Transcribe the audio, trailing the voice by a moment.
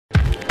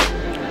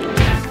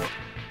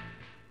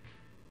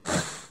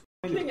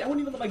I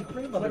wouldn't even let my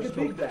grandmother Like a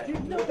big bag.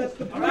 Dude, no, that's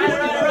the All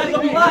right,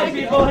 don't lie,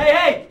 people.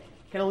 Hey!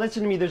 Can you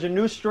listen to me? There's a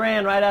new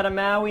strand right out of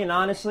Maui, and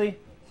honestly,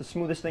 it's the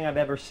smoothest thing I've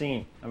ever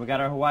seen. And we got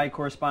our Hawaii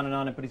correspondent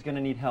on it, but he's going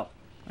to need help.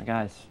 Now,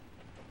 guys,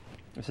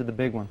 this is the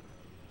big one.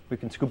 We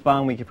can scoop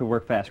Bond Week if we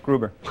work fast.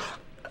 Gruber.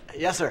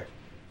 Yes, sir.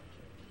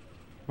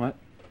 What?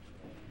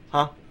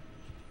 Huh?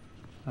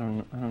 I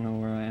don't know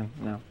where I am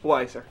now.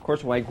 Hawaii, sir. Of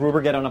course, Hawaii.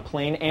 Gruber, get on a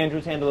plane.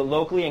 Andrews, handle it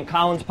locally. And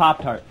Collins,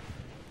 Pop-Tart.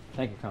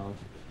 Thank you, Collins.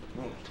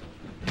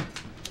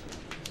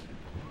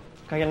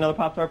 Can I get another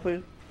Pop-Tart,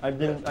 please? I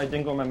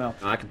didn't go in my mouth.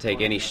 I can take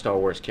any Star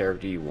Wars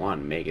character you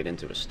want and make it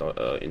into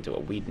a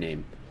weed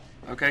name.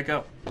 Okay,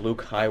 go.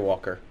 Luke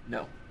Skywalker.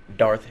 No.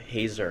 Darth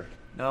Hazer.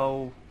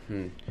 No.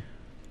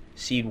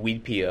 Seed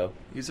Weed P.O.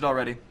 Use it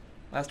already.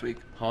 Last week.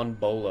 Han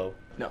Bolo.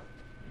 No.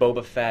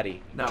 Boba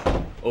Fatty. No.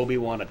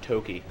 Obi-Wan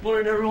Atoki.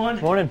 Morning,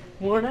 everyone. Morning.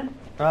 Morning.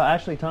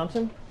 Ashley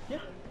Thompson? Yeah.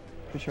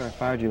 Pretty sure I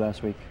fired you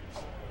last week.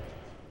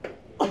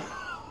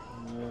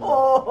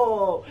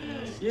 Oh,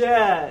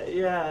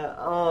 yeah.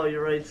 Oh,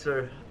 you're right,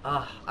 sir.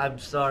 I'm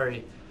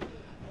sorry.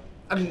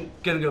 I'm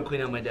gonna go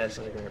clean out my desk.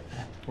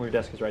 Well, your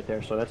desk is right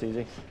there, so that's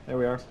easy. There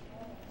we are.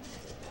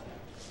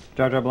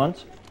 Jar Jar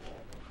Blunts?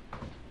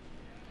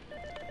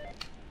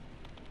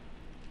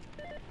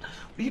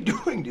 What are you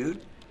doing,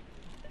 dude?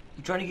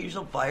 You trying to get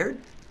yourself fired?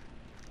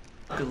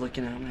 Good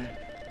looking out, man.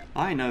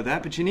 I know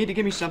that, but you need to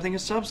give me something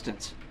of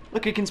substance.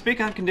 Look, you can speak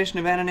on condition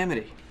of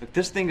anonymity. But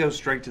this thing goes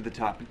straight to the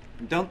top.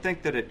 Don't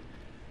think that it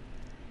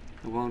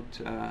won't,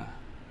 All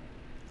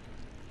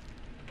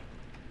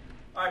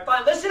right,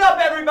 fine. Listen up,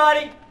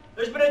 everybody.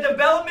 There's been a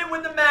development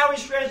with the Maui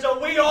strand, so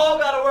we all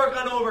gotta work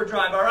on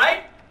overdrive, all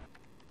right?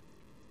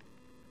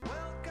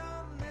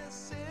 Welcome,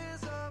 this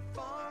is a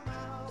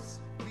farmhouse.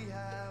 We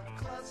have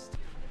clusters.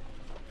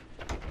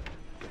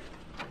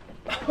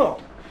 Oh.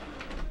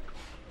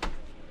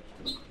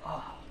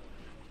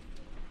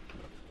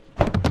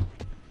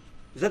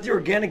 Is that the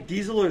organic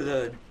diesel or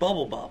the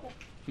bubble bobble?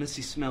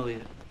 Missy Smelly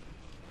it.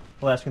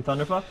 Alaskan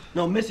Thunderfuck?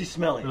 No, Missy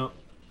Smelly. No.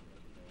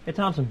 Hey,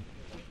 Thompson.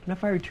 Can I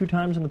fire you 2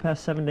 times in the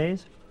past 7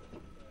 days?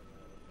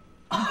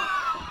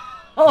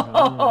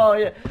 Oh,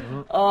 yeah.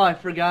 Oh, I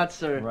forgot,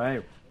 sir.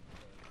 Right.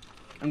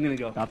 I'm gonna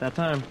go. About that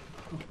time.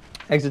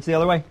 Exit's the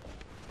other way.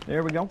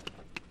 There we go.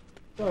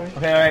 Sorry.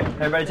 Okay, all right.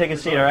 Everybody take a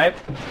seat, all right?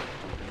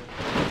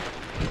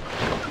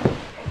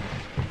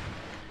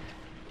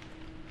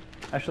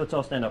 Actually, let's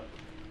all stand up.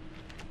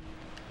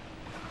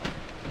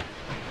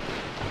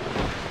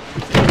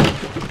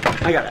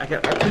 I got it.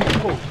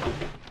 Oh.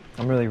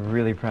 I'm really,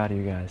 really proud of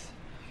you guys.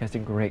 You guys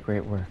did great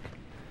work.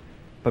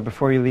 But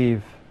before you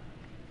leave,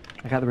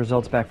 I got the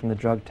results back from the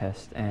drug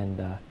test,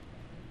 and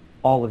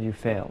all of you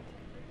failed.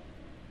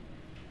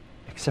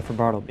 Except for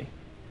Bartleby.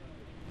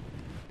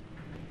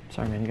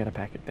 Sorry, man, you gotta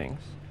pack your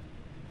things.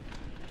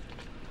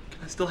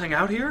 Can I still hang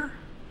out here?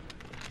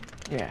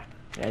 Yeah,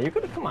 you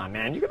could, come on,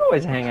 man. You could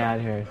always hang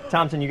out here.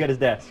 Thompson, you got his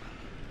desk.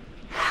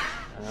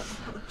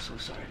 I'm so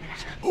sorry, man.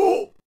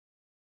 Oh!